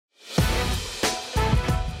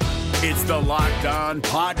It's the Locked On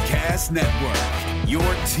Podcast Network, your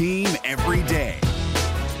team every day.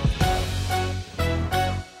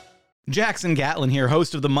 Jackson Gatlin here,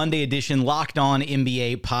 host of the Monday edition Locked On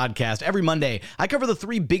NBA podcast. Every Monday, I cover the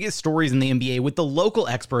three biggest stories in the NBA with the local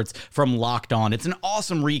experts from Locked On. It's an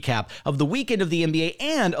awesome recap of the weekend of the NBA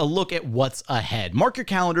and a look at what's ahead. Mark your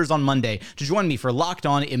calendars on Monday to join me for Locked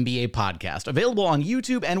On NBA podcast, available on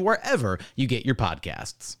YouTube and wherever you get your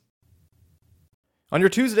podcasts. On your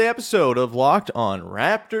Tuesday episode of Locked On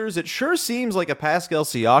Raptors, it sure seems like a Pascal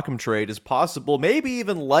Siakam trade is possible, maybe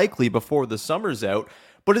even likely before the summer's out.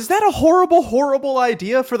 But is that a horrible, horrible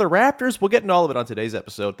idea for the Raptors? We'll get into all of it on today's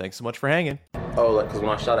episode. Thanks so much for hanging. Oh, because when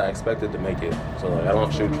I shot, I expected to make it. So, I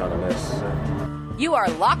don't shoot trying to miss. You are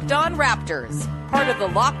Locked On Raptors, part of the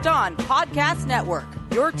Locked On Podcast Network,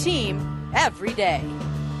 your team every day.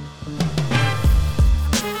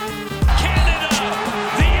 Canada,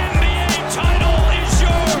 the NBA title is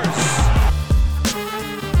yours.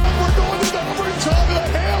 We're going to the overtime, the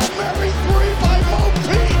Hail Mary 3 by Mo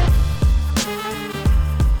Pete.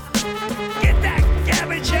 Get that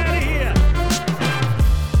garbage out of here.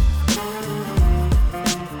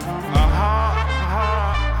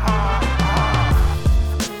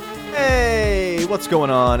 Hey, what's going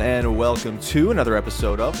on? And welcome to another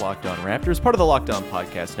episode of Locked On Raptors, part of the Locked On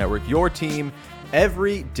Podcast Network, your team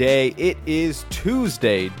every day. It is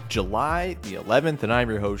Tuesday, July the 11th, and I'm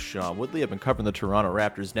your host, Sean Woodley. I've been covering the Toronto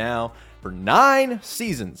Raptors now for 9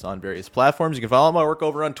 seasons on various platforms. You can follow my work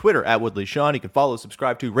over on Twitter at WoodleySean. You can follow,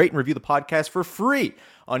 subscribe to, rate, and review the podcast for free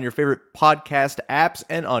on your favorite podcast apps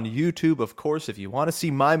and on YouTube. Of course, if you want to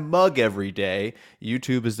see my mug every day,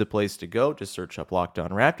 YouTube is the place to go. Just search up Locked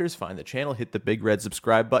On Raptors, find the channel, hit the big red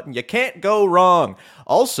subscribe button. You can't go wrong.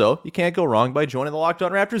 Also, you can't go wrong by joining the Locked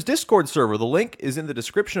On Raptors Discord server. The link is in the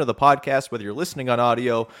description of the podcast, whether you're listening on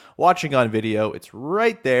audio, watching on video. It's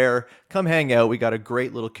right there. Come hang out. We got a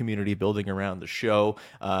great little community building around the show.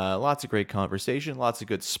 Lots of great conversation, lots of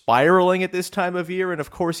good spiraling at this time of year, and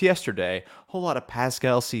of course yesterday, a whole lot of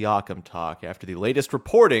Pascal Siakam talk after the latest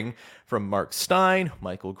reporting from Mark Stein,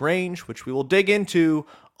 Michael Grange, which we will dig into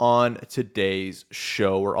on today's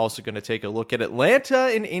show. We're also going to take a look at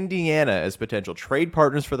Atlanta and Indiana as potential trade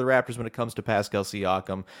partners for the Raptors when it comes to Pascal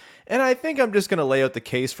Siakam. And I think I'm just going to lay out the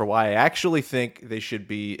case for why I actually think they should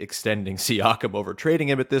be extending Siakam over trading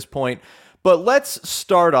him at this point. But let's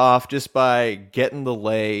start off just by getting the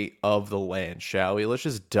lay of the land, shall we? Let's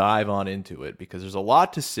just dive on into it because there's a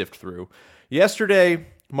lot to sift through. Yesterday,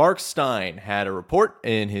 Mark Stein had a report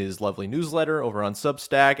in his lovely newsletter over on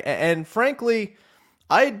Substack, and frankly,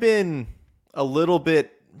 I'd been a little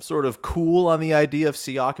bit sort of cool on the idea of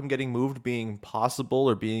Siakam getting moved being possible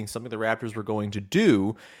or being something the Raptors were going to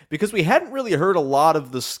do because we hadn't really heard a lot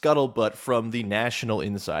of the scuttlebutt from the national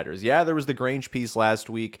insiders. Yeah, there was the Grange piece last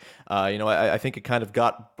week. I think it kind of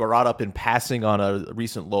got brought up in passing on a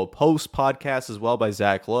recent Low Post podcast as well by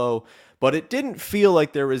Zach Lowe. But it didn't feel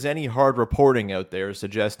like there was any hard reporting out there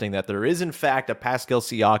suggesting that there is, in fact, a Pascal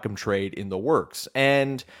Siakam trade in the works.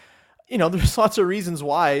 And, there's lots of reasons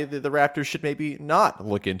why the Raptors should maybe not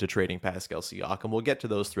look into trading Pascal Siakam. We'll get to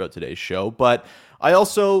those throughout today's show. But I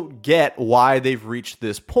also get why they've reached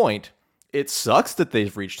this point. It sucks that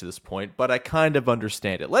they've reached this point, but I kind of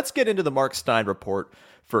understand it. Let's get into the Mark Stein report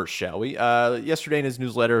first, shall we? Yesterday in his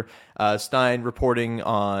newsletter, Stein reporting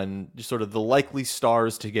on sort of the likely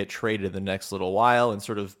stars to get traded in the next little while and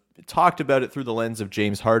sort of talked about it through the lens of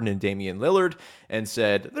James Harden and Damian Lillard and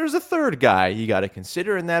said, there's a third guy you got to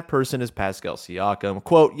consider, and that person is Pascal Siakam.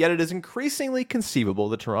 Quote, yet it is increasingly conceivable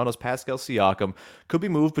that Toronto's Pascal Siakam could be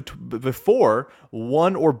moved before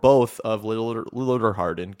one or both of Lillard or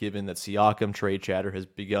Harden, given that Siakam trade chatter has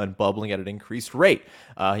begun bubbling at an increased rate.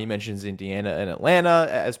 He mentions Indiana and Atlanta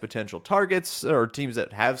as potential targets or teams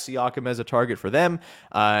that have Siakam as a target for them,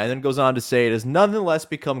 and then goes on to say it has nonetheless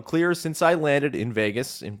become clear since I landed in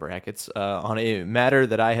Vegas, in brackets, on a matter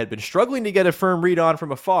that I had been struggling to get a firm read on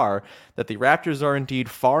from afar, that the Raptors are indeed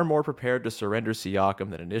far more prepared to surrender Siakam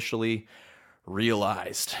than initially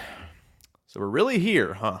realized. So we're really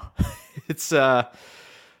here, huh? It's a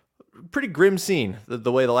pretty grim scene,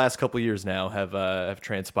 the way the last couple of years now have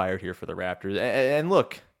transpired here for the Raptors. And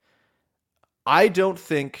look, I don't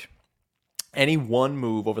think any one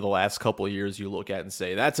move over the last couple of years you look at and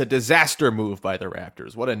say, that's a disaster move by the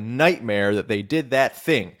Raptors. What a nightmare that they did that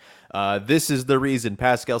thing. This is the reason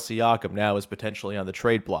Pascal Siakam now is potentially on the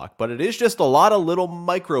trade block. But it is just a lot of little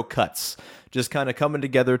micro cuts just kind of coming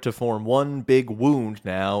together to form one big wound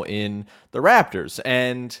now in the Raptors.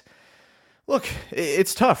 And look,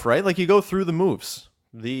 it's tough, right? Like, you go through the moves.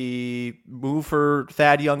 The move for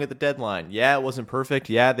Thad Young at the deadline. Yeah, it wasn't perfect.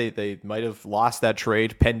 Yeah, they might have lost that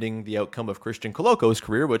trade pending the outcome of Christian Coloco's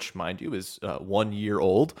career, which, mind you, is 1 year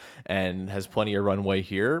old and has plenty of runway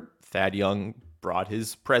here. Thad Young brought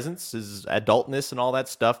his presence, his adultness, and all that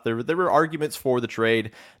stuff. There were arguments for the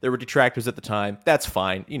trade. There were detractors at the time. That's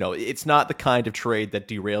fine. It's not the kind of trade that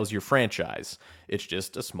derails your franchise. It's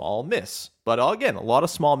just a small miss. But again, a lot of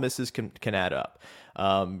small misses can add up.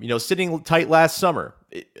 Sitting tight last summer,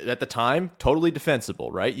 at the time, totally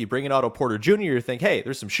defensible, right? You bring in Otto Porter Jr., you think, hey,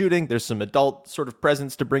 there's some shooting, there's some adult sort of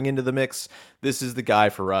presence to bring into the mix. This is the guy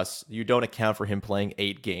for us. You don't account for him playing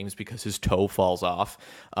 8 games because his toe falls off.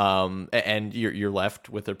 And you're left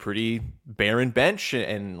with a pretty barren bench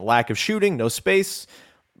and lack of shooting, no space,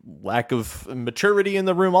 lack of maturity in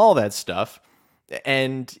the room, all that stuff.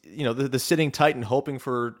 And, the sitting tight and hoping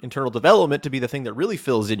for internal development to be the thing that really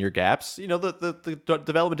fills in your gaps, the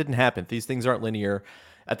development didn't happen. These things aren't linear.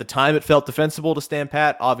 At the time, it felt defensible to stand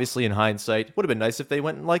pat. Obviously, in hindsight, would have been nice if they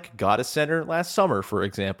went and got a center last summer, for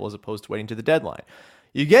example, as opposed to waiting to the deadline.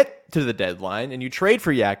 You get to the deadline and you trade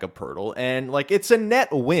for Jakob Poeltl, and it's a net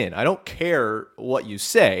win. I don't care what you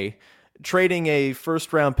say. Trading a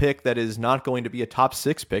first-round pick that is not going to be a top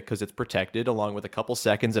 6 pick because it's protected, along with a couple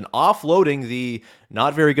seconds, and offloading the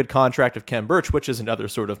not very good contract of Kem Birch, which is another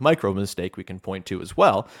sort of micro mistake we can point to as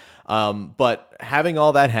well. But having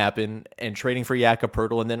all that happen and trading for Jakob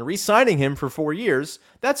Poeltl and then re-signing him for 4 years,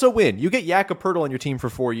 that's a win. You get Jakob Poeltl on your team for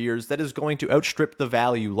 4 years. That is going to outstrip the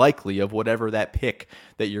value likely of whatever that pick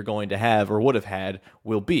that you're going to have or would have had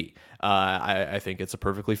will be. I think it's a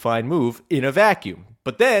perfectly fine move in a vacuum.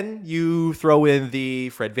 But then you throw in the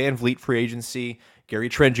Fred VanVleet free agency, Gary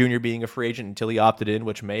Trent Jr. being a free agent until he opted in,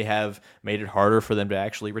 which may have made it harder for them to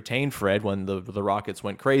actually retain Fred when the Rockets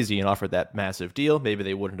went crazy and offered that massive deal. Maybe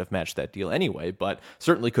they wouldn't have matched that deal anyway, but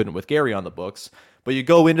certainly couldn't with Gary on the books. But you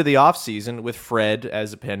go into the offseason with Fred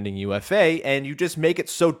as a pending UFA, and you just make it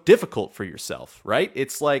so difficult for yourself, right?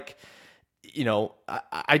 It's like,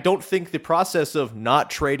 I don't think the process of not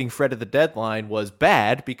trading Fred at the deadline was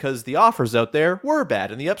bad because the offers out there were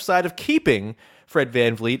bad. And the upside of keeping Fred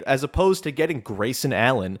VanVleet as opposed to getting Grayson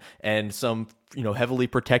Allen and some, heavily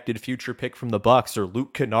protected future pick from the Bucks or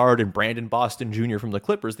Luke Kennard and Brandon Boston Jr. from the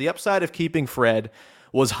Clippers, the upside of keeping Fred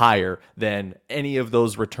was higher than any of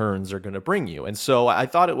those returns are going to bring you. And so I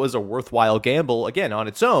thought it was a worthwhile gamble, again, on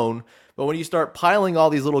its own. But when you start piling all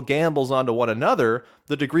these little gambles onto one another,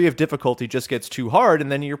 the degree of difficulty just gets too hard,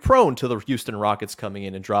 and then you're prone to the Houston Rockets coming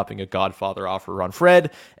in and dropping a Godfather offer on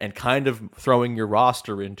Fred and kind of throwing your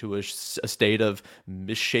roster into a state of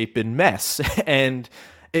misshapen mess. And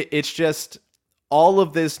it's just all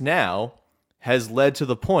of this now has led to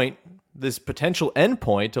the point, this potential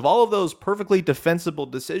endpoint of all of those perfectly defensible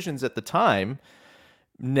decisions at the time,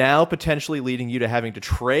 now potentially leading you to having to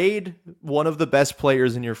trade one of the best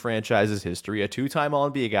players in your franchise's history, a 2-time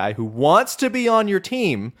All-NBA guy who wants to be on your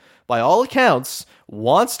team, by all accounts,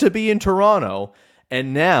 wants to be in Toronto,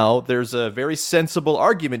 and now there's a very sensible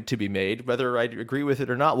argument to be made, whether I agree with it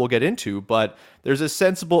or not, we'll get into, but there's a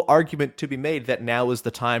sensible argument to be made that now is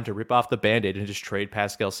the time to rip off the Band-Aid and just trade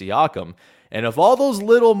Pascal Siakam. And if all those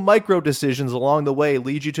little micro decisions along the way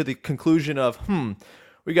lead you to the conclusion of,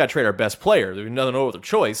 we got to trade our best player, there's no other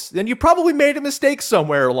choice, then you probably made a mistake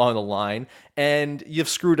somewhere along the line and you've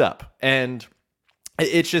screwed up. And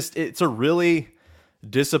it's a really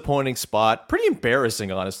disappointing spot, pretty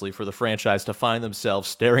embarrassing, honestly, for the franchise to find themselves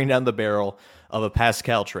staring down the barrel of a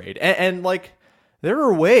Pascal trade. And there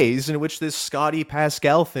are ways in which this Scottie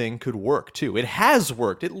Pascal thing could work, too. It has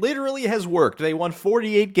worked. It literally has worked. They won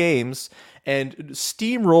 48 games and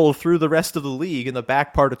steamrolled through the rest of the league in the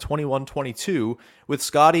back part of 21-22 with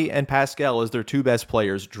Scottie and Pascal as their 2 best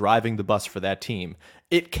players driving the bus for that team.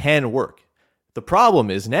 It can work. The problem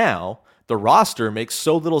is now the roster makes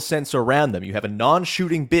so little sense around them. You have a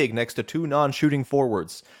non-shooting big next to 2 non-shooting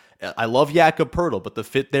forwards. I love Jakob Poeltl, but the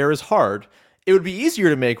fit there is hard. It would be easier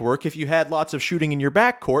to make work if you had lots of shooting in your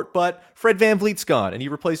backcourt, but Fred VanVleet's gone, and you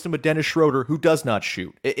replaced him with Dennis Schroeder, who does not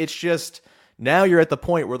shoot. It's just, now you're at the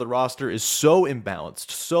point where the roster is so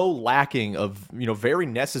imbalanced, so lacking of, very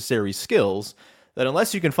necessary skills, that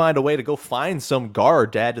unless you can find a way to go find some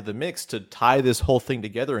guard to add to the mix to tie this whole thing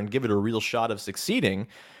together and give it a real shot of succeeding,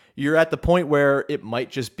 you're at the point where it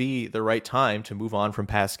might just be the right time to move on from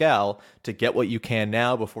Pascal to get what you can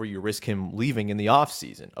now before you risk him leaving in the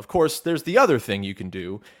offseason. Of course, there's the other thing you can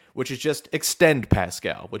do, which is just extend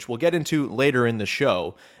Pascal, which we'll get into later in the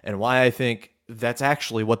show, and why I think that's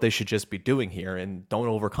actually what they should just be doing here, and don't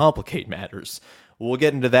overcomplicate matters. We'll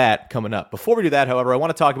get into that coming up. Before we do that, however, I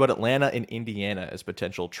want to talk about Atlanta and Indiana as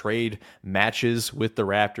potential trade matches with the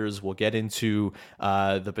Raptors. We'll get into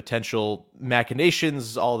the potential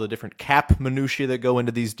machinations, all the different cap minutiae that go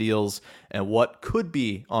into these deals, and what could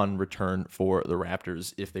be on return for the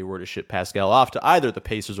Raptors if they were to ship Pascal off to either the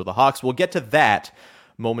Pacers or the Hawks. We'll get to that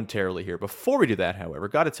momentarily here. Before we do that, however,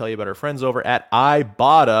 got to tell you about our friends over at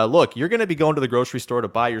Ibotta. Look, you're going to be going to the grocery store to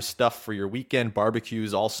buy your stuff for your weekend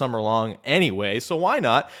barbecues all summer long anyway, so why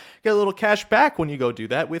not get a little cash back when you go do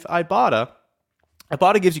that with Ibotta?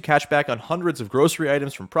 Ibotta gives you cash back on hundreds of grocery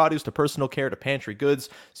items, from produce to personal care to pantry goods,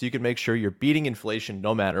 so you can make sure you're beating inflation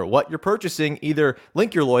no matter what you're purchasing. Either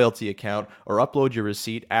link your loyalty account or upload your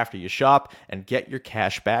receipt after you shop and get your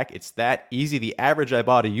cash back. It's that easy. The average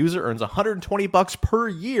Ibotta user earns $120 per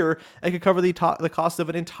year and can cover the cost of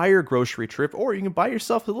an entire grocery trip, or you can buy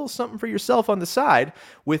yourself a little something for yourself on the side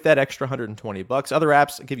with that extra $120. Other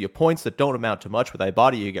apps give you points that don't amount to much. With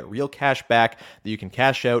Ibotta, you get real cash back that you can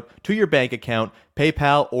cash out to your bank account,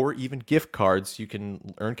 PayPal, or even gift cards. You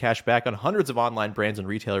can earn cash back on hundreds of online brands and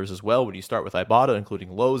retailers as well when you start with Ibotta,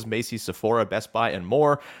 including Lowe's, Macy's, Sephora, Best Buy, and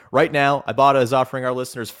more. Right now, Ibotta is offering our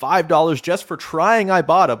listeners $5 just for trying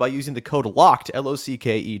Ibotta by using the code LOCKED,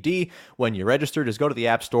 LOCKED. When you register, just go to the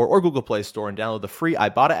App Store or Google Play Store and download the free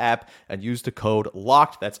Ibotta app and use the code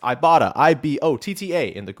LOCKED. That's Ibotta,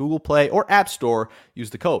 IBOTTA, in the Google Play or App Store. Use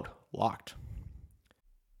the code LOCKED.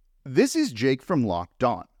 This is Jake from Locked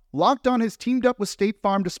On. Locked On has teamed up with State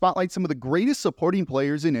Farm to spotlight some of the greatest supporting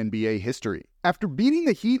players in NBA history. After beating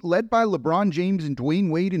the Heat led by LeBron James and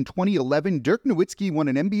Dwayne Wade in 2011, Dirk Nowitzki won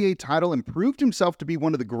an NBA title and proved himself to be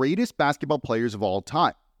one of the greatest basketball players of all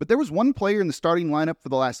time. But there was one player in the starting lineup for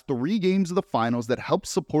the last 3 games of the finals that helped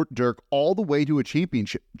support Dirk all the way to a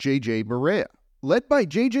championship: JJ Barea. Led by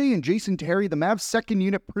JJ and Jason Terry, the Mavs' second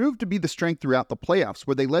unit proved to be the strength throughout the playoffs,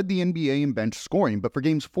 where they led the NBA in bench scoring. But for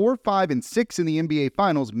games 4, 5, and 6 in the NBA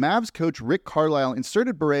Finals, Mavs coach Rick Carlisle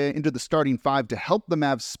inserted Barea into the starting 5 to help the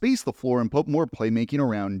Mavs space the floor and put more playmaking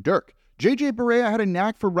around Dirk. JJ Barea had a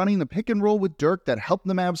knack for running the pick and roll with Dirk that helped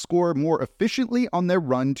the Mavs score more efficiently on their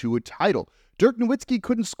run to a title. Dirk Nowitzki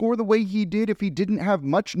couldn't score the way he did if he didn't have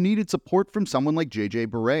much needed support from someone like JJ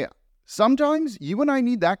Barea. Sometimes you and I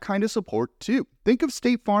need that kind of support too. Think of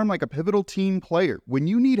State Farm like a pivotal team player. When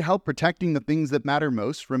you need help protecting the things that matter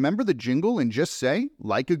most, remember the jingle and just say,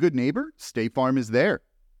 like a good neighbor, State Farm is there.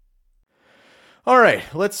 All right,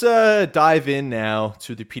 let's dive in now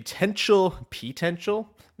to the potential.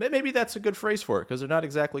 Maybe that's a good phrase for it, because they're not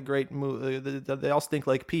exactly great. They all stink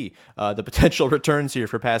like pee. The potential returns here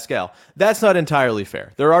for Pascal. That's not entirely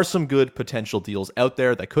fair. There are some good potential deals out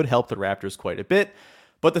there that could help the Raptors quite a bit.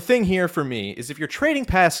 But the thing here for me is, if you're trading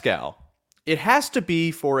Pascal, it has to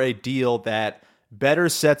be for a deal that better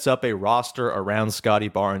sets up a roster around Scottie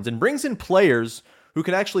Barnes and brings in players who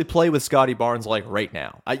can actually play with Scottie Barnes like right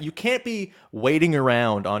now. You can't be waiting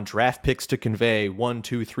around on draft picks to convey 1,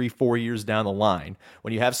 2, 3, 4 years down the line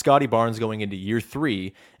when you have Scottie Barnes going into year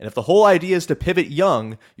 3. And if the whole idea is to pivot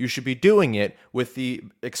young, you should be doing it with the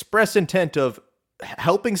express intent of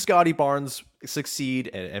helping Scottie Barnes succeed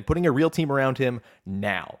and putting a real team around him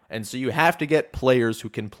now. And so you have to get players who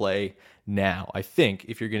can play now, I think,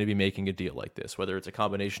 if you're going to be making a deal like this, whether it's a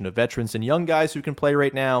combination of veterans and young guys who can play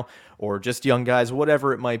right now, or just young guys,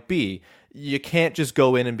 whatever it might be. You can't just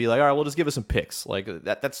go in and be like, all right, well, just give us some picks. Like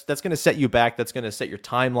that's going to set you back. That's going to set your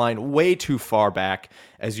timeline way too far back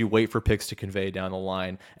as you wait for picks to convey down the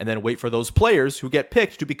line, and then wait for those players who get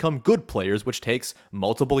picked to become good players, which takes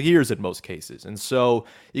multiple years in most cases. And so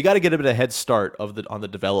you got to get a bit of a head start on the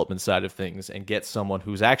development side of things and get someone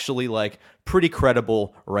who's actually like pretty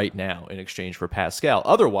credible right now in exchange for Pascal.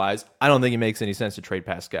 Otherwise, I don't think it makes any sense to trade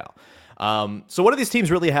Pascal. So what do these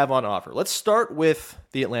teams really have on offer? Let's start with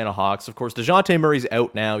the Atlanta Hawks. Of course, DeJounte Murray's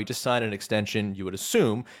out now. He just signed an extension. You would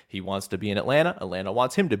assume he wants to be in Atlanta. Atlanta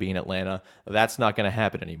wants him to be in Atlanta. That's not going to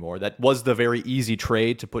happen anymore. That was the very easy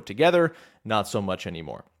trade to put together. Not so much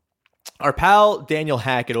anymore. Our pal Daniel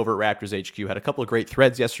Hackett over at Raptors HQ had a couple of great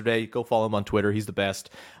threads yesterday. Go follow him on Twitter. He's the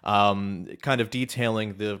best. Kind of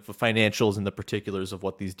detailing the financials and the particulars of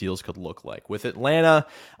what these deals could look like. With Atlanta,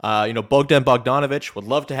 Bogdan Bogdanovic, would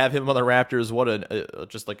love to have him on the Raptors. What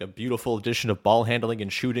just like a beautiful addition of ball handling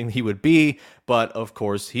and shooting he would be. But of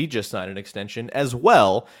course, he just signed an extension as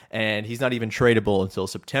well, and he's not even tradable until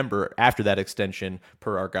September after that extension,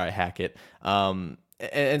 per our guy Hackett.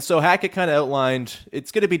 And so Hackett kind of outlined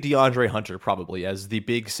it's going to be DeAndre Hunter probably as the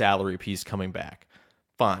big salary piece coming back.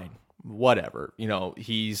 Fine, whatever.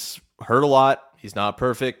 He's hurt a lot. He's not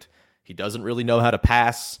perfect. He doesn't really know how to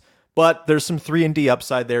pass. But there's some 3-and-D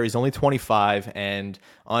upside there. He's only 25, and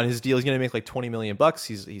on his deal, he's going to make like $20 million.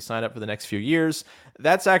 He signed up for the next few years.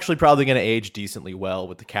 That's actually probably going to age decently well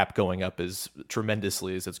with the cap going up as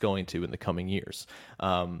tremendously as it's going to in the coming years.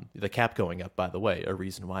 The cap going up, by the way, a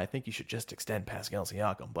reason why I think you should just extend Pascal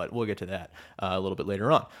Siakam, but we'll get to that a little bit later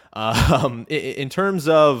on. In terms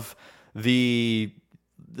of the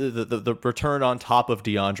return on top of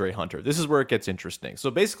DeAndre Hunter, this is where it gets interesting. So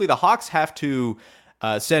basically, the Hawks have to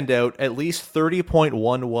send out at least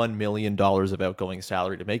 $30.11 million of outgoing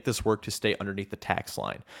salary to make this work to stay underneath the tax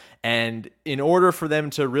line. And in order for them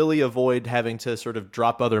to really avoid having to sort of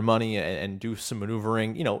drop other money and do some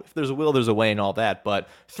maneuvering, if there's a will, there's a way and all that. But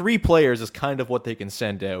 3 players is kind of what they can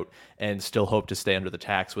send out and still hope to stay under the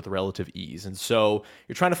tax with relative ease. And so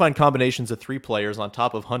you're trying to find combinations of 3 players on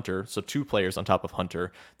top of Hunter, so 2 players on top of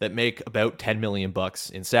Hunter, that make about $10 million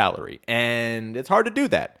in salary. And it's hard to do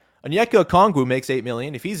that. Onyeka Okongwu makes $8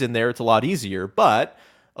 million. If he's in there, it's a lot easier. But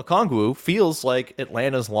Okongwu feels like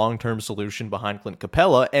Atlanta's long-term solution behind Clint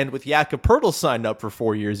Capella. And with Jakob Poeltl signed up for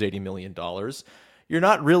 4 years, $80 million, you're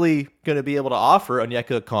not really going to be able to offer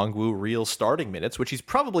Onyeka Okongwu real starting minutes, which he's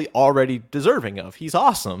probably already deserving of. He's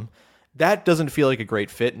awesome. That doesn't feel like a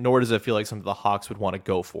great fit, nor does it feel like something the Hawks would want to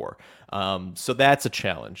go for. So that's a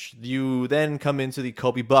challenge. You then come into the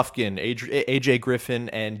Kobe Buffkin, AJ Griffin,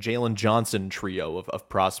 and Jalen Johnson trio of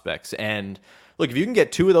prospects. And look, if you can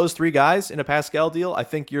get 2 of those 3 guys in a Pascal deal, I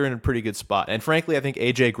think you're in a pretty good spot. And frankly, I think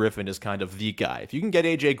AJ Griffin is kind of the guy. If you can get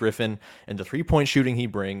AJ Griffin and the 3-point shooting he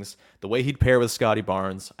brings, the way he'd pair with Scotty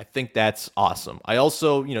Barnes, I think that's awesome. I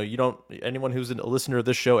also, anyone who's a listener of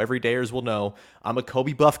this show, everydayers will know, I'm a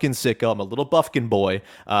Kobe Buffkin sicko. I'm a little Buffkin boy.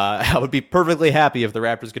 I would be perfectly happy if the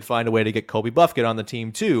Raptors could find a way to get Kobe Buffkin on the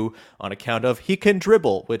team too, on account of he can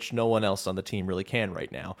dribble, which no one else on the team really can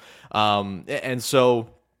right now. And so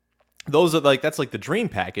those are that's like the dream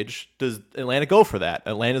package. Does Atlanta go for that?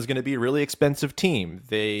 Atlanta's going to be a really expensive team.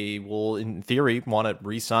 They will, in theory, want to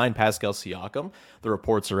re-sign Pascal Siakam. The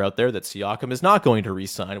reports are out there that Siakam is not going to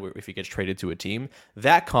re-sign if he gets traded to a team.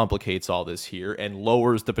 That complicates all this here and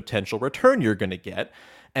lowers the potential return you're going to get.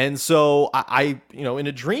 And so in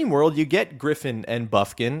a dream world, you get Griffin and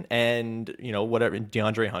Buffkin and, whatever,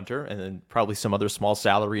 DeAndre Hunter, and then probably some other small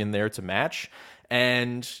salary in there to match.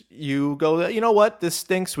 And you go, you know what, this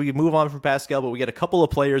stinks. We move on from Pascal, but we get a couple of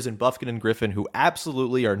players in Buffkin and Griffin who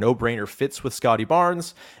absolutely are no-brainer fits with Scotty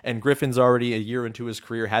Barnes. And Griffin's already a year into his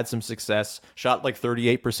career, had some success, shot like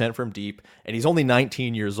 38% from deep, and he's only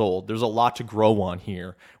 19 years old. There's a lot to grow on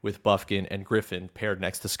here with Buffkin and Griffin paired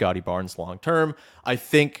next to Scotty Barnes long-term. I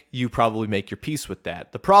think you probably make your peace with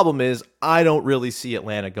that. The problem is I don't really see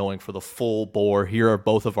Atlanta going for the full bore. Here are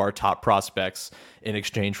both of our top prospects in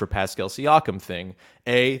exchange for Pascal Siakam thing.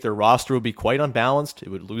 Their roster would be quite unbalanced. It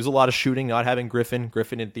would lose a lot of shooting not having Griffin.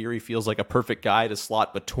 Griffin, in theory, feels like a perfect guy to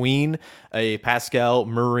slot between a Pascal,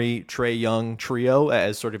 Murray, Trae Young trio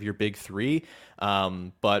as sort of your big 3.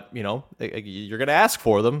 But, you're going to ask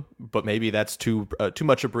for them, but maybe that's too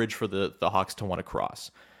much a bridge for the Hawks to want to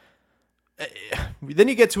cross. Then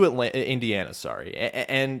you get to Indiana,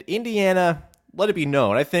 and Indiana, let it be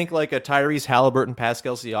known, I think like a Tyrese Halliburton,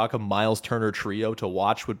 Pascal Siakam, Miles Turner trio to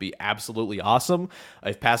watch would be absolutely awesome.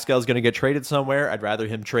 If Pascal's going to get traded somewhere, I'd rather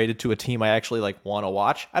him traded to a team I actually want to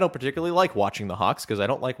watch. I don't particularly like watching the Hawks because I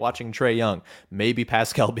don't like watching Trae Young. Maybe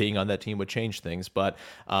Pascal being on that team would change things, but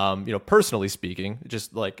personally speaking,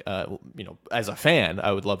 just as a fan,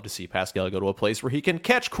 I would love to see Pascal go to a place where he can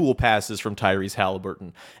catch cool passes from Tyrese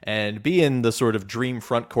Halliburton and be in the sort of dream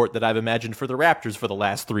front court that I've imagined for the Raptors for the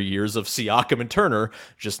last 3 years of Siakam and Turner,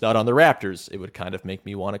 just not on the Raptors. It would kind of make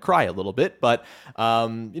me want to cry a little bit, but I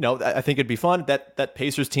think it'd be fun. That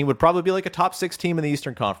Pacers team would probably be like a top 6 team in the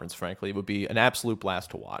Eastern Conference. Frankly, it would be an absolute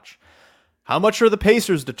blast to watch. How much are the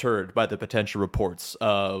Pacers deterred by the potential reports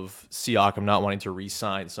of Siakam not wanting to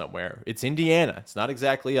re-sign somewhere? It's Indiana. It's not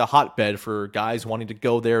exactly a hotbed for guys wanting to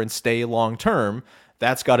go there and stay long term.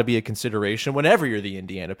 That's got to be a consideration whenever you're the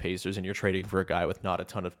Indiana Pacers and you're trading for a guy with not a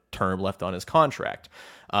ton of term left on his contract.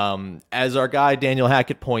 As our guy Daniel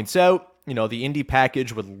Hackett points out, the Indy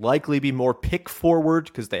package would likely be more pick forward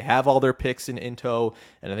because they have all their picks in tow,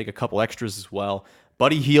 and I think a couple extras as well.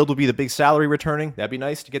 Buddy Hield will be the big salary returning. That'd be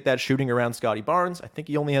nice to get that shooting around Scotty Barnes. I think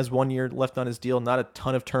he only has 1 year left on his deal, not a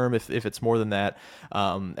ton of term if it's more than that.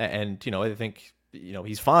 I think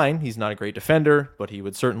he's fine. He's not a great defender, but he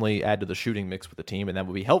would certainly add to the shooting mix with the team, and that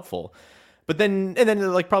would be helpful. But then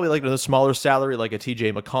probably a smaller salary like a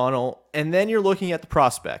TJ McConnell, and then you're looking at the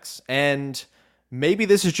prospects. And maybe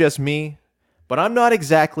this is just me, but I'm not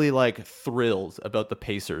exactly thrilled about the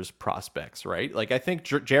Pacers prospects, right? I think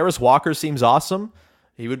Jarris Walker seems awesome.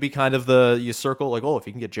 He would be kind of you circle like, oh, if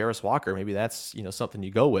you can get Jarris Walker, maybe that's, something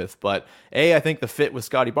you go with. But I think the fit with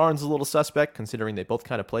Scotty Barnes is a little suspect, considering they both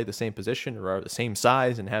kind of play the same position or are the same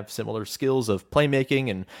size and have similar skills of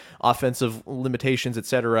playmaking and offensive limitations,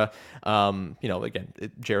 etc. Again,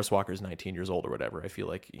 Jarris Walker is 19 years old or whatever. I feel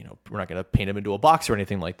like, we're not going to paint him into a box or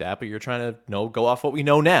anything like that, but you're trying to, go off what we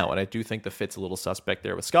know now. And I do think the fit's a little suspect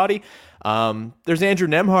there with Scotty. There's Andrew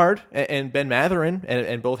Nembhard and Ben Mathurin,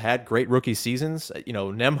 and both had great rookie seasons.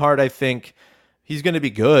 Nembhard, I think he's going to be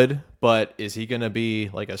good, but is he going to be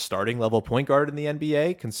like a starting level point guard in the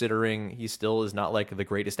NBA, considering he still is not like the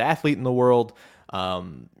greatest athlete in the world?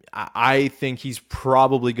 I think he's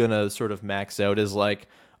probably going to sort of max out as like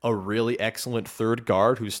a really excellent third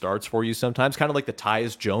guard who starts for you sometimes, kind of like the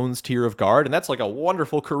Tyus Jones tier of guard. And that's like a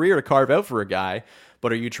wonderful career to carve out for a guy.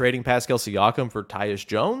 But are you trading Pascal Siakam for Tyus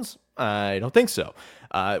Jones? I don't think so.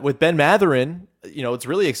 With Ben Mathurin, it's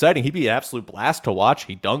really exciting. He'd be an absolute blast to watch.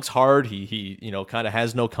 He dunks hard. He kind of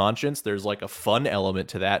has no conscience. There's like a fun element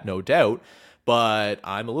to that, no doubt. But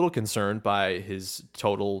I'm a little concerned by his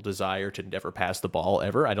total desire to never pass the ball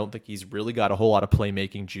ever. I don't think he's really got a whole lot of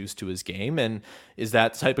playmaking juice to his game. And is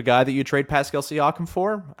that the type of guy that you trade Pascal Siakam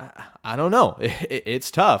for? I don't know.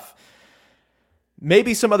 It's tough.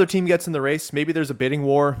 Maybe some other team gets in the race. Maybe there's a bidding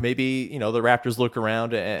war. Maybe, the Raptors look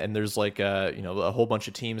around and there's like, a whole bunch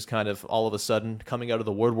of teams kind of all of a sudden coming out of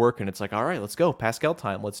the woodwork and it's like, all right, let's go. Pascal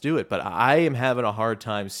time. Let's do it. But I am having a hard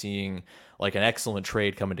time seeing like an excellent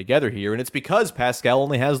trade coming together here. And it's because Pascal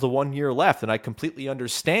only has the 1 year left. And I completely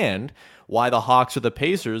understand why the Hawks or the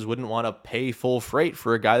Pacers wouldn't want to pay full freight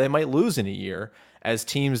for a guy they might lose in a year, as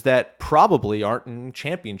teams that probably aren't in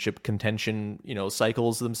championship contention,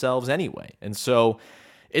 cycles themselves anyway. And so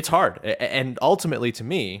it's hard. And ultimately to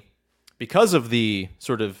me, because of the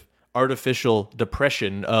sort of artificial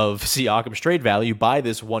depression of Siakam's trade value by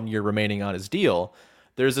this 1 year remaining on his deal,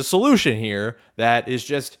 there's a solution here that is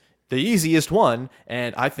just the easiest one,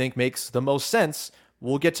 and I think makes the most sense.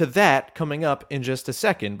 We'll get to that coming up in just a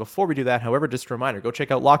second. Before we do that, however, just a reminder, go check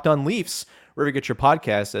out Locked On Leafs, wherever you get your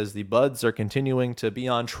podcasts, as the Buds are continuing to be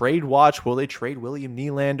on trade watch. Will they trade William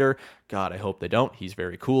Nylander? God, I hope they don't. He's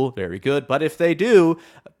very cool, very good. But if they do,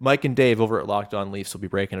 Mike and Dave over at Locked On Leafs will be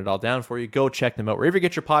breaking it all down for you. Go check them out wherever you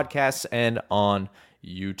get your podcasts and on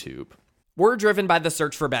YouTube. We're driven by the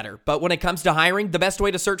search for better, but when it comes to hiring, the best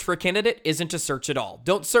way to search for a candidate isn't to search at all.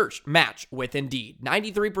 Don't search, match with Indeed.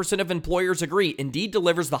 93% of employers agree Indeed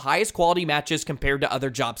delivers the highest quality matches compared to other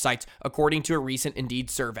job sites, according to a recent Indeed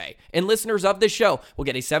survey. And listeners of this show will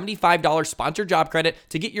get a $75 sponsored job credit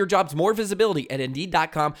to get your jobs more visibility at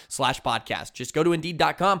Indeed.com/podcast. Just go to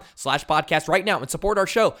Indeed.com/podcast right now and support our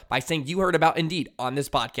show by saying you heard about Indeed on this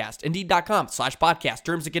podcast. Indeed.com/podcast.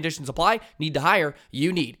 Terms and conditions apply. Need to hire?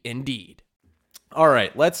 You need Indeed. All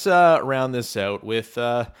right, let's round this out with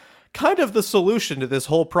kind of the solution to this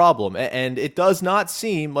whole problem. And it does not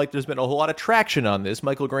seem like there's been a whole lot of traction on this.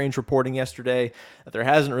 Michael Grange reporting yesterday that there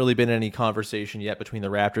hasn't really been any conversation yet between the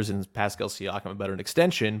Raptors and Pascal Siakam about an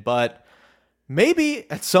extension. But maybe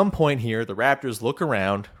at some point here, the Raptors look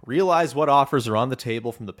around, realize what offers are on the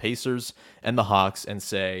table from the Pacers and the Hawks, and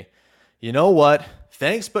say, you know what?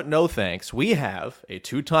 Thanks, but no thanks. We have a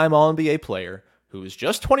two-time All-NBA player who is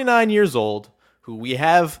just 29 years old, who we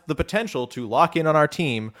have the potential to lock in on our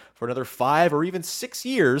team for another 5 or even 6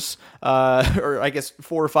 years, or I guess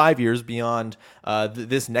 4 or 5 years beyond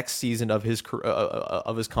this next season of his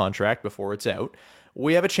contract before it's out.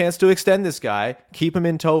 We have a chance to extend this guy, keep him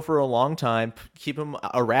in tow for a long time, keep him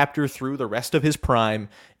a Raptor through the rest of his prime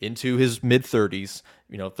into his mid-30s,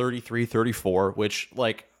 33, 34, which,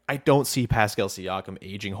 like, I don't see Pascal Siakam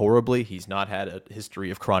aging horribly. He's not had a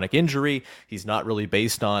history of chronic injury. He's not really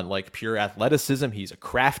based on like pure athleticism. He's a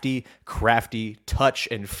crafty, touch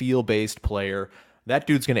and feel based player. That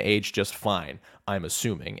dude's going to age just fine, I'm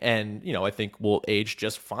assuming. And, I think will age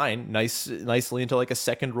just fine, nicely into like a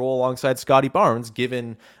second role alongside Scotty Barnes,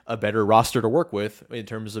 given a better roster to work with in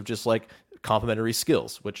terms of just like complementary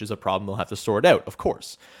skills, which is a problem they'll have to sort out, of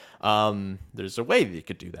course. There's a way that you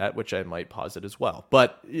could do that, which I might posit as well.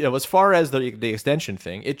 But, as far as the extension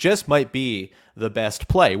thing, it just might be the best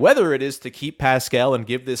play. Whether it is to keep Pascal and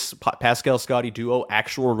give this Pascal-Scotty duo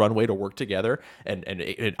actual runway to work together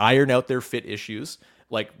and iron out their fit issues,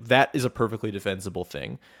 like that is a perfectly defensible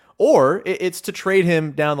thing. Or it's to trade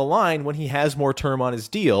him down the line when he has more term on his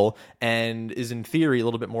deal and is in theory a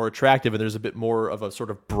little bit more attractive and there's a bit more of a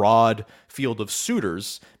sort of broad field of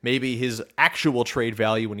suitors. Maybe his actual trade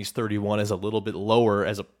value when he's 31 is a little bit lower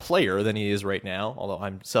as a player than he is right now, although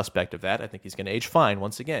I'm suspect of that. I think he's going to age fine.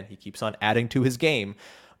 Once again, he keeps on adding to his game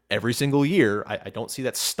every single year. I don't see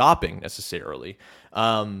that stopping necessarily.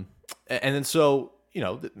 And then so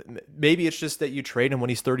maybe it's just that you trade him when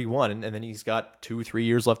he's 31 and then he's got 2-3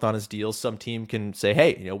 years left on his deal. Some team can say,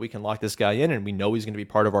 hey, we can lock this guy in and we know he's going to be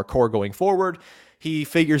part of our core going forward. He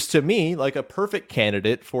figures to me like a perfect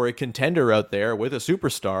candidate for a contender out there with a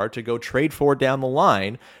superstar to go trade for down the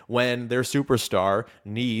line when their superstar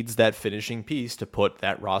needs that finishing piece to put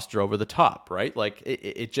that roster over the top, right? Like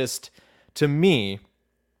it just, to me,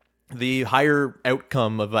 the higher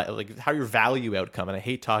outcome of like higher value outcome, and I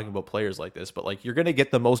hate talking about players like this, but like you're going to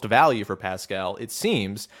get the most value for Pascal, it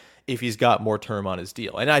seems, if he's got more term on his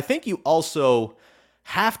deal. And I think you also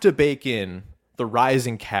have to bake in the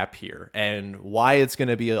rising cap here and why it's going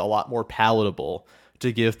to be a lot more palatable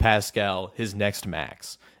to give Pascal his next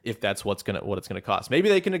max, if that's what it's going to cost. Maybe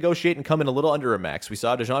they can negotiate and come in a little under a max. We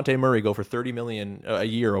saw DeJounte Murray go for $30 million a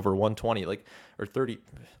year over 120, or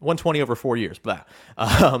 120 over 4 years. Blah.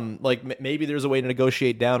 Maybe there's a way to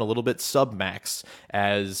negotiate down a little bit sub max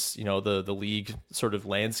as the league sort of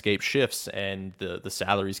landscape shifts and the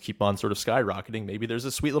salaries keep on sort of skyrocketing. Maybe there's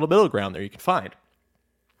a sweet little middle ground there you can find.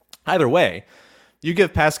 Either way, you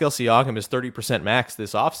give Pascal Siakam his 30% max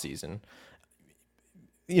this offseason.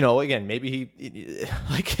 Again, maybe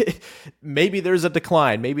maybe there's a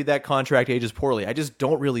decline. Maybe that contract ages poorly. I just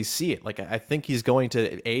don't really see it. Like, I think he's going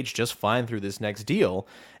to age just fine through this next deal.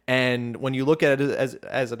 And when you look at it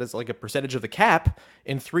as like a percentage of the cap,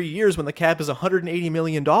 in 3 years, when the cap is $180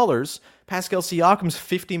 million, Pascal Siakam's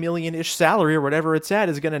 $50 million-ish salary or whatever it's at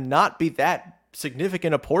is going to not be that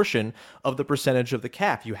significant a portion of the percentage of the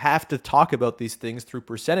cap. You have to talk about these things through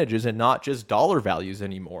percentages and not just dollar values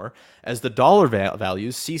anymore, as the dollar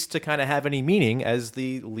values cease to kind of have any meaning as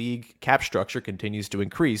the league cap structure continues to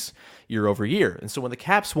increase year over year. And so when the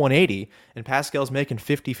cap's 180 and Pascal's making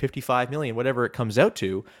 50, 55 million, whatever it comes out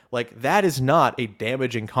to, like, that is not a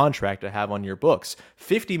damaging contract to have on your books.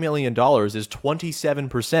 $50 million is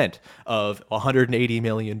 27% of $180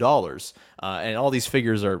 million. And all these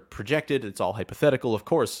figures are projected. It's all hypothetical, of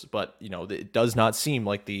course, but it does not seem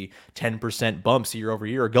like the 10% bumps year over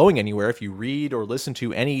year are going anywhere. If you read or listen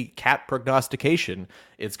to any cap prognostication,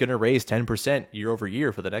 it's going to raise 10% year over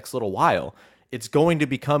year for the next little while. It's going to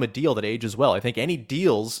become a deal that ages well. I think any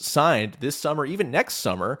deals signed this summer, even next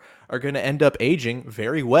summer, are going to end up aging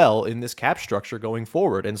very well in this cap structure going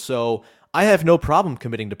forward. And so I have no problem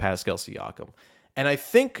committing to Pascal Siakam. And I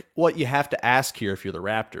think what you have to ask here, if you're the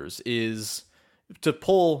Raptors, is to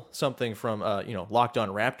pull something from Locked On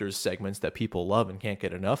Raptors segments that people love and can't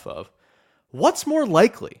get enough of. What's more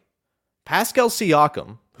likely? Pascal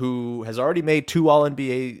Siakam, who has already made 2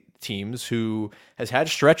 All-NBA teams, who has had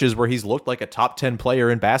stretches where he's looked like a top 10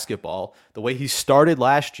 player in basketball. The way he started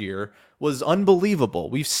last year was unbelievable.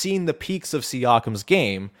 We've seen the peaks of Siakam's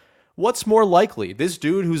game. What's more likely? This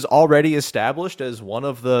dude who's already established as one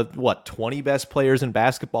of the, 20 best players in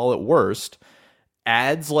basketball at worst,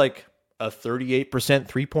 adds like a 38%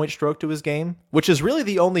 three-point stroke to his game, which is really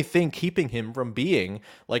the only thing keeping him from being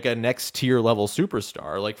like a next tier level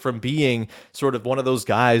superstar, like from being sort of one of those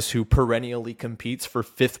guys who perennially competes for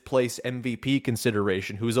 5th place MVP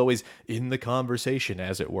consideration, who's always in the conversation,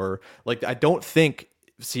 as it were. Like, I don't think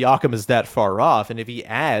Siakam is that far off, and if he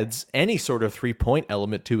adds any sort of three-point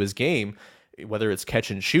element to his game, whether it's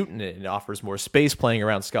catch and shoot and it offers more space playing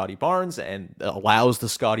around Scotty Barnes and allows the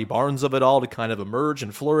Scotty Barnes of it all to kind of emerge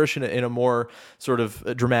and flourish in a more sort of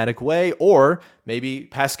dramatic way, or maybe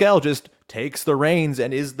Pascal just takes the reins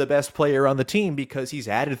and is the best player on the team because he's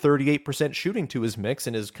added 38% shooting to his mix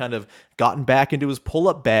and has kind of gotten back into his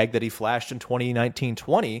pull-up bag that he flashed in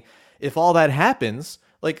 2019-20. If all that happens,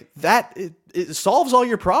 like that, it solves all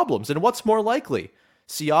your problems. And what's more likely?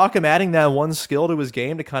 Siakam adding that one skill to his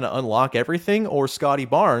game to kind of unlock everything, or Scotty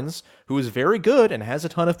Barnes, who is very good and has a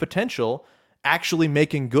ton of potential, actually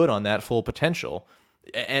making good on that full potential.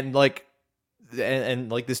 And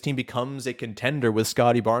this team becomes a contender with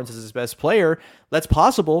Scotty Barnes as his best player. That's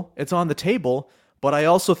possible. It's on the table. But I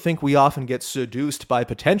also think we often get seduced by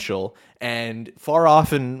potential, and far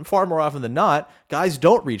more often than not, guys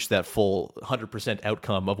don't reach that full 100%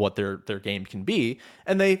 outcome of what their game can be,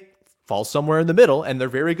 and they fall somewhere in the middle, and they're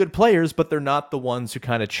very good players, but they're not the ones who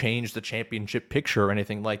kind of change the championship picture or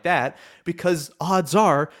anything like that, because odds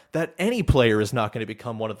are that any player is not going to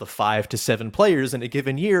become one of the 5 to 7 players in a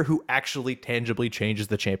given year who actually tangibly changes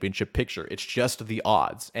the championship picture. It's just the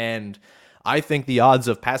odds. And I think the odds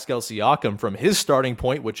of Pascal Siakam from his starting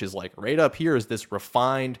point, which is like right up here, is this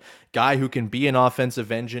refined guy who can be an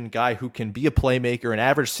offensive engine, guy who can be a playmaker and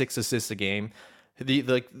average 6 assists a game.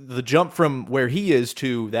 The jump from where he is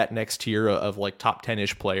to that next tier of like top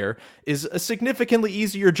 10-ish player is a significantly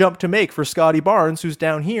easier jump to make for Scotty Barnes, who's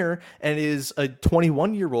down here and is a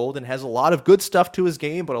 21-year-old and has a lot of good stuff to his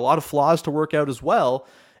game, but a lot of flaws to work out as well.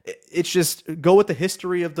 It's just go with the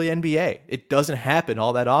history of the NBA. It doesn't happen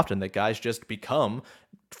all that often that guys just become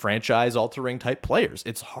franchise-altering type players.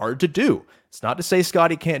 It's hard to do. It's not to say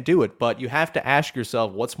Scotty can't do it, but you have to ask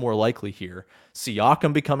yourself what's more likely here.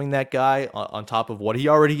 Siakam becoming that guy on top of what he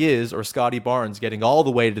already is, or Scotty Barnes getting all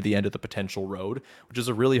the way to the end of the potential road, which is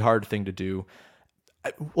a really hard thing to do.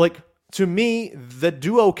 To me, the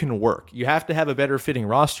duo can work. You have to have a better fitting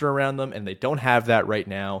roster around them, and they don't have that right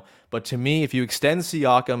now. But to me, if you extend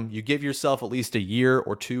Siakam, you give yourself at least a year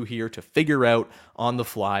or two here to figure out on the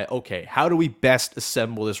fly, okay, how do we best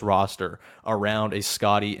assemble this roster around a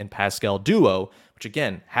Scotty and Pascal duo, which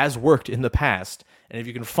again, has worked in the past. And if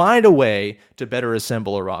you can find a way to better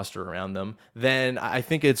assemble a roster around them, then I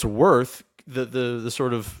think it's worth the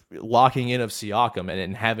sort of locking in of Siakam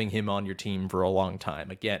and having him on your team for a long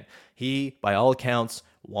time. Again, he, by all accounts,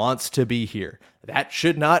 wants to be here. That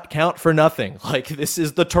should not count for nothing. Like, this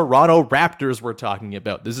is the Toronto Raptors we're talking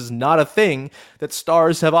about. This is not a thing that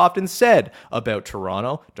stars have often said about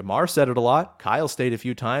Toronto. DeMar said it a lot. Kyle stayed a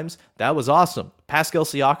few times. That was awesome. Pascal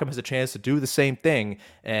Siakam has a chance to do the same thing,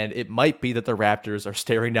 and it might be that the Raptors are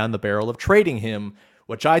staring down the barrel of trading him,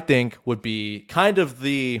 which I think would be kind of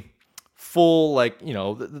the full,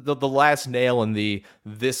 the last nail in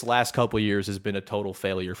this last couple of years has been a total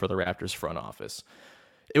failure for the Raptors front office.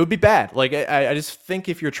 It would be bad. I just think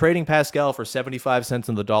if you're trading Pascal for 75 cents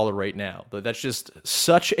on the dollar right now, that's just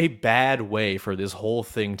such a bad way for this whole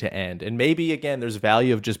thing to end. And maybe, again, there's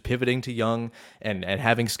value of just pivoting to Young and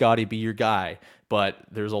having Scotty be your guy, but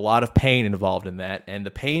there's a lot of pain involved in that, and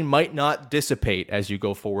the pain might not dissipate as you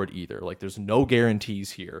go forward either. There's no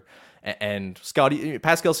guarantees here. And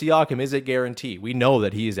Pascal Siakam is a guarantee. We know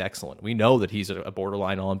that he is excellent. We know that he's a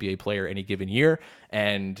borderline All-NBA player any given year,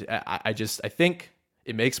 and I think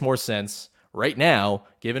it makes more sense right now,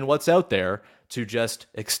 given what's out there, to just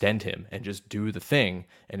extend him and just do the thing.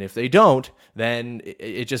 And if they don't, then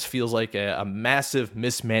it just feels like a massive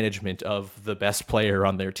mismanagement of the best player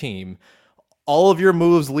on their team. All of your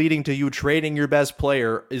moves leading to you trading your best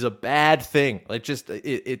player is a bad thing.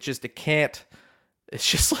 It can't. It's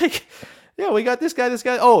just like, yeah, we got this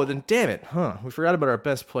guy. Oh, then damn it, we forgot about our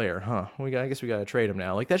best player, I guess we got to trade him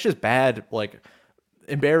now. That's just bad,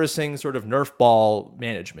 embarrassing sort of Nerf ball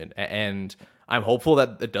management. And I'm hopeful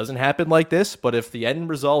that it doesn't happen like this. But if the end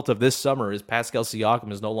result of this summer is Pascal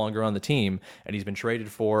Siakam is no longer on the team and he's been traded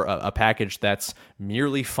for a package that's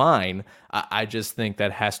merely fine, I just think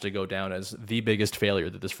that has to go down as the biggest failure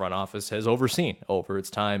that this front office has overseen over its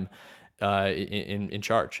time in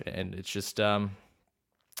charge. And it's just,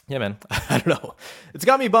 yeah, man, I don't know. It's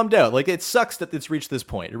got me bummed out. It sucks that it's reached this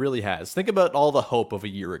point. It really has. Think about all the hope of a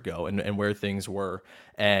year ago and where things were.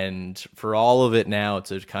 And for all of it now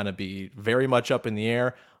to kind of be very much up in the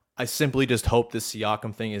air, I simply just hope this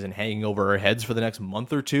Siakam thing isn't hanging over our heads for the next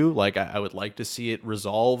month or two. I would like to see it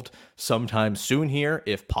resolved sometime soon here,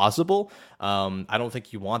 if possible. I don't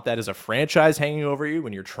think you want that as a franchise hanging over you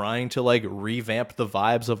when you're trying to revamp the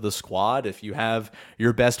vibes of the squad. If you have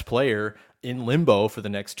your best player in limbo for the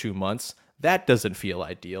next 2 months, that doesn't feel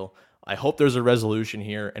ideal. I hope there's a resolution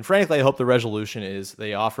here. And frankly, I hope the resolution is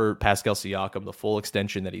they offer Pascal Siakam the full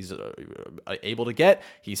extension that he's able to get.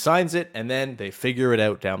 He signs it, and then they figure it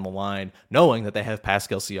out down the line, knowing that they have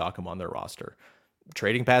Pascal Siakam on their roster.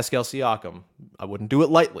 Trading Pascal Siakam, I wouldn't do it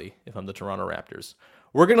lightly if I'm the Toronto Raptors.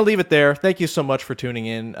 We're going to leave it there. Thank you so much for tuning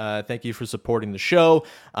in. Thank you for supporting the show.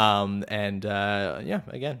 Again,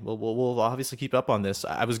 we'll obviously keep up on this.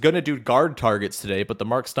 I was going to do guard targets today, but the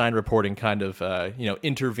Mark Stein reporting kind of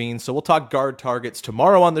intervened. So we'll talk guard targets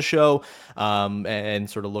tomorrow on the show and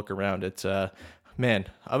sort of look around at Man,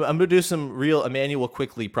 I'm going to do some real Emmanuel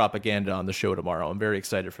Quickley propaganda on the show tomorrow. I'm very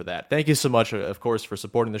excited for that. Thank you so much, of course, for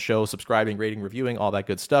supporting the show, subscribing, rating, reviewing, all that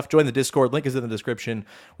good stuff. Join the Discord. Link is in the description.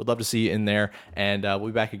 Would love to see you in there. And we'll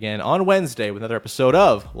be back again on Wednesday with another episode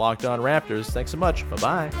of Locked On Raptors. Thanks so much.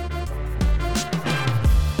 Bye-bye.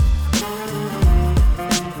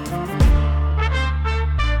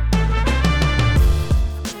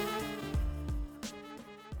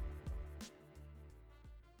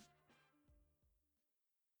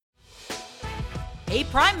 Hey,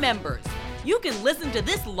 Prime members, you can listen to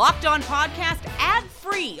this Locked On podcast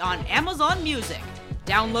ad-free on Amazon Music.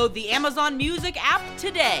 Download the Amazon Music app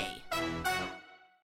today.